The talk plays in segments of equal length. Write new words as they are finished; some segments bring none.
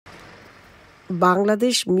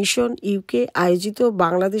Bangladesh mission UK আয়োজিত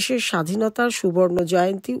বাংলাদেশের স্বাধীনতার সুবর্ণ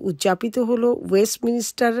জয়ন্তী উদযাপিত হলো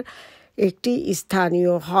ওয়েস্টমিনিস্টার একটি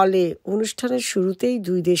স্থানীয় হলে। অনুষ্ঠানের শুরুতেই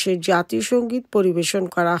দুই দেশের জাতীয় সঙ্গীত পরিবেশন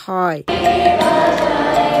করা হয়।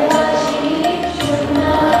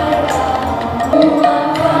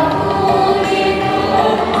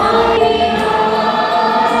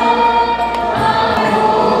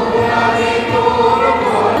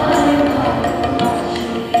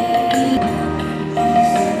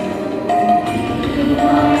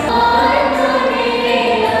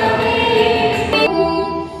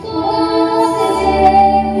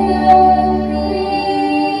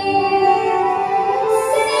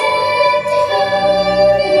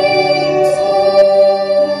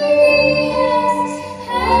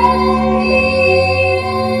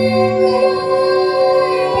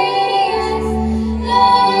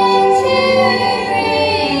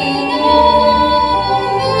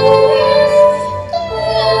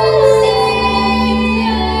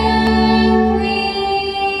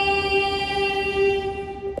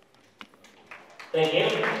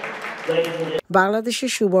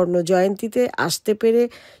 বাংলাদেশের সুবর্ণ জয়ন্তীতে আসতে পেরে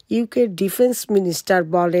ইউকে ডিফেন্স মিনিস্টার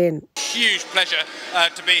বলেন, Huge pleasure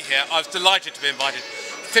to be here. I was delighted to be invited.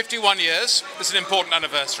 51 years is an important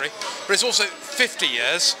anniversary, but it's also 50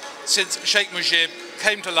 years since Sheikh Mujibur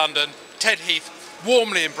came to London. Ted Heath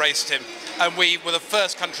warmly embraced him, and we were the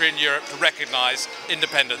first country in Europe to recognise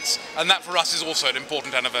independence, and that for us is also an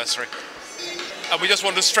important anniversary. And we just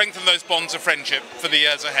want to strengthen those bonds of friendship for the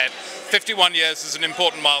years ahead. 51 years is an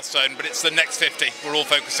important milestone, but it's the next 50 we're all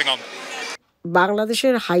focusing on.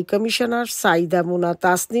 বাংলাদেশের high commissioner Saida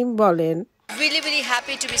তাসনেম বলেন, Really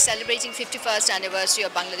happy to be celebrating 51st anniversary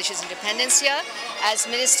of Bangladesh's independence here. As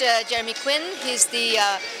Minister Jeremy Quinn, he's the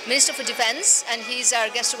Minister for Defence, and he's our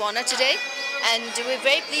guest of honour today. And we're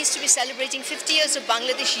very pleased to be celebrating 50 years of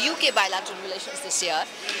Bangladesh-UK bilateral relations this year.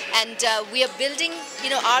 And we are building,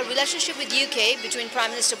 our relationship with UK between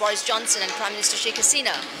Prime Minister Boris Johnson and Prime Minister Sheikh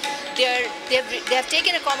Hasina. They have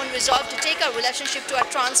taken a common resolve to take our relationship to a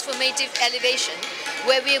transformative elevation,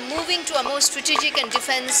 where we are moving to a more strategic and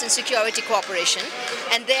defence and security cooperation.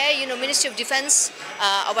 And there, Ministry of Defence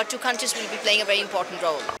of our two countries will be playing a very important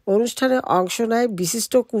role. অনুষ্ঠানে অংশ নেয়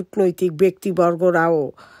বিশিষ্ট কূটনৈতিক ব্যক্তিবর্গরাও।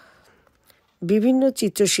 বিভিন্ন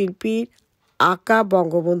চিত্রশিল্পীর আঁকা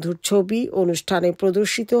বঙ্গবন্ধুর ছবি অনুষ্ঠানে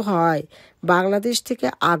প্রদর্শিত হয়। বাংলাদেশ থেকে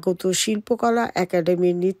আগত শিল্পকলা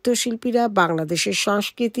একাডেমির নৃত্যশিল্পীরা বাংলাদেশের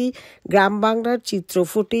সংস্কৃতি, গ্রাম বাংলার চিত্র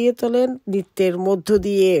ফুটিয়ে তোলেন নৃত্যের মধ্য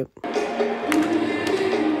দিয়ে।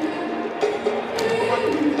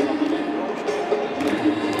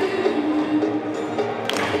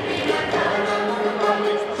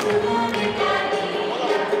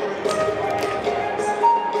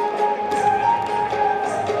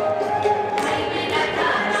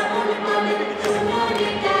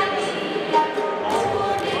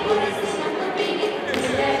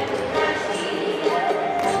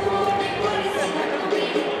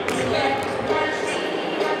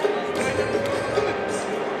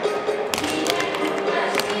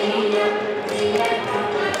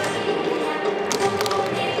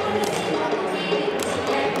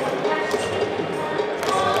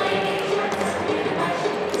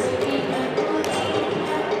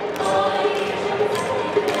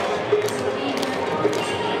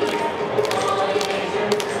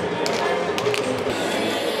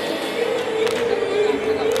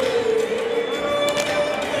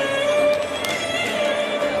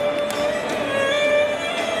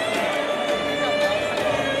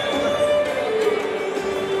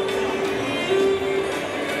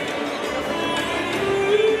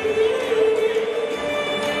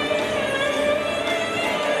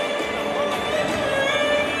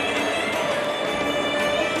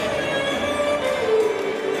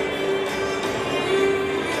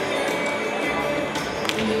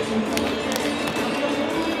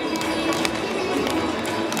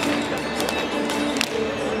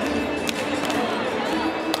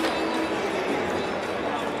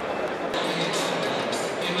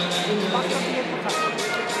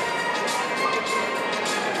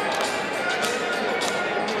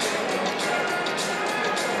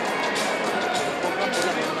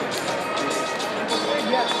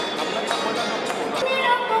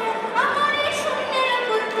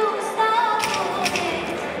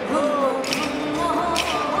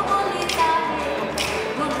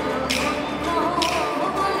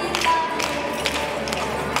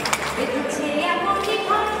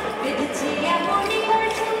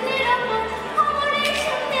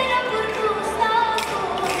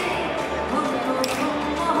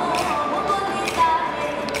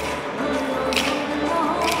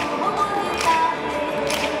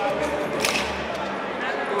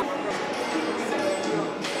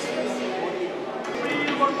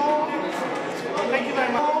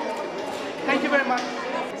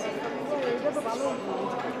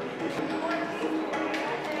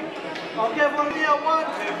 Okay, volunteer, 1,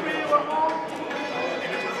 2, 3, one more.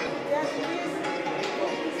 Yes, please.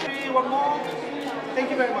 3, one more. Thank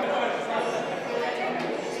you very much.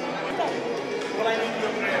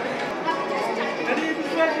 Ready to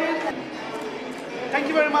swear, please? Thank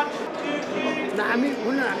you very much. 2, 3.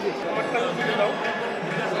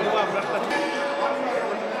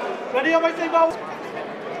 Ready, I say go.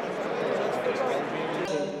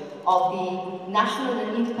 Of the National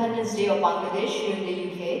and Independence Day of Bangladesh here in the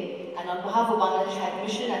UK, and on behalf of Bangladesh High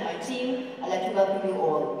Commission and my team, I'd like to welcome you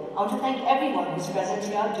all. I want to thank everyone who's present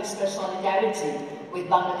here to express solidarity with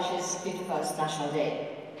Bangladesh's 51st National Day.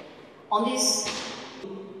 On this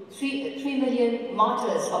 3 million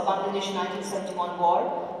martyrs of Bangladesh 1971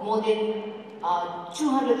 war, more than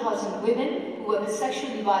 200,000 women who were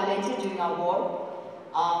sexually violated during our war,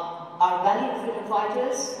 our valiant freedom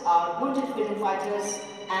fighters, our wounded freedom fighters,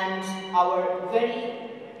 and our very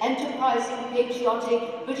enterprising,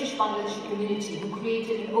 patriotic British Bangladeshi community who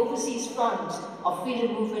created an overseas front of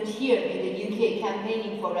freedom movement here in the UK,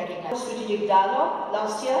 campaigning for recognition. Strategic dialogue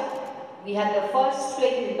last year, we had the first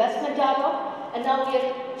trade and investment dialogue, and now we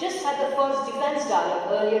have just had the first defense dialogue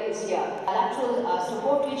earlier this year. Bilateral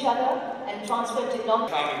support to each other and transfer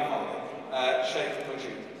technology. Founding father, Sheikh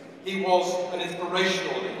Mujibur. He was an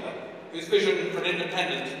inspirational leader whose vision for an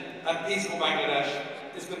independent and peaceful Bangladesh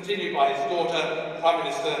is continued by his daughter, Prime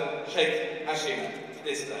Minister Sheikh Hasina, to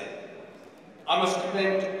this day. I must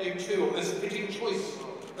commend you too on this fitting choice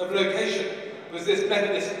of location, because this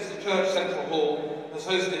Methodist Church Central Hall has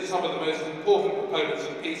hosted some of the most important proponents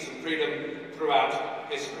of peace and freedom throughout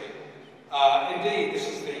history. Indeed, this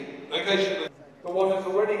is the location. But what has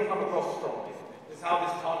already come across strongly is how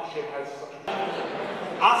this partnership has such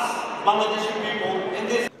Us, Bangladeshi people, in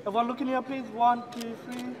this. Everyone looking here, please. 1, 2,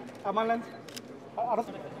 3. Ambulance.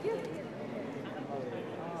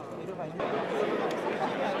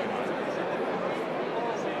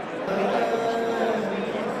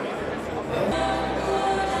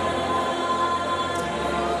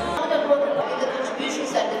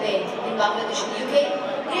 In Bangladesh and UK,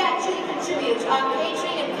 they actually contribute. Our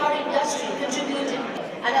catering and curry industry contributed,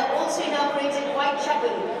 and are also inaugurated White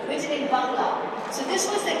Chapel, written in Bangla. So this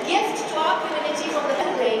was a gift to our community from the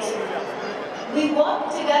Emirates. We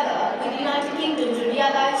worked together with the United Kingdom to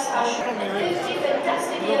realize our 50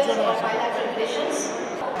 fantastic years of bilateral relations.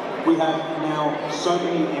 We have now so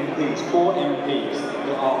many MPs, 4 MPs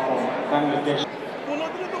that are from Bangladesh.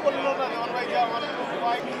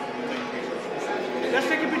 Let's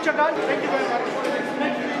take a picture, guys. Thank you very much.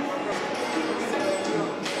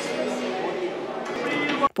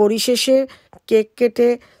 পরিশেষে cake কেটে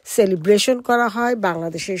celebration করা হয়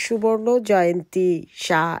বাংলাদেশের সুবর্ণ জয়ন্তী।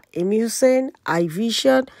 শাহ এমি Hossain, I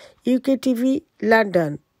vision, UK TV,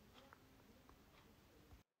 London.